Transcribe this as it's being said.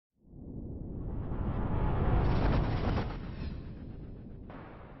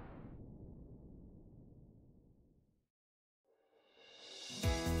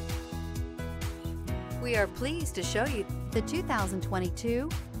We are pleased to show you the 2022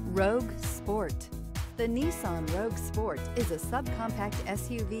 Rogue Sport. The Nissan Rogue Sport is a subcompact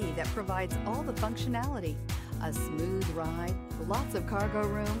SUV that provides all the functionality. A smooth ride, lots of cargo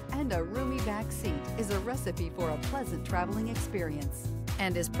room, and a roomy back seat is a recipe for a pleasant traveling experience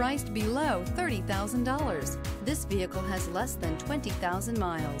and is priced below $30,000. This vehicle has less than 20,000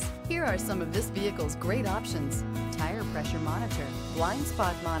 miles. Here are some of this vehicle's great options: tire pressure monitor, blind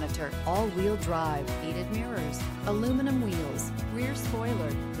spot monitor, all-wheel drive, heated mirrors, aluminum wheels, rear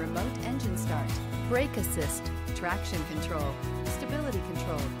spoiler, remote engine start, brake assist, traction control, stability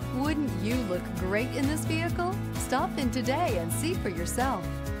control. Wouldn't you look great in this vehicle? Stop in today and see for yourself.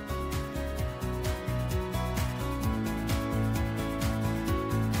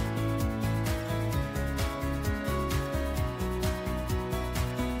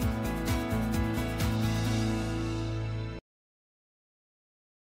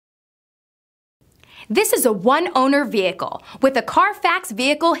 This is a one-owner vehicle with a CARFAX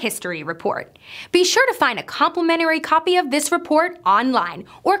Vehicle History Report. Be sure to find a complimentary copy of this report online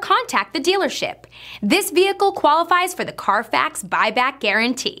or contact the dealership. This vehicle qualifies for the CARFAX Buyback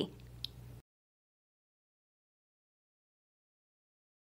Guarantee.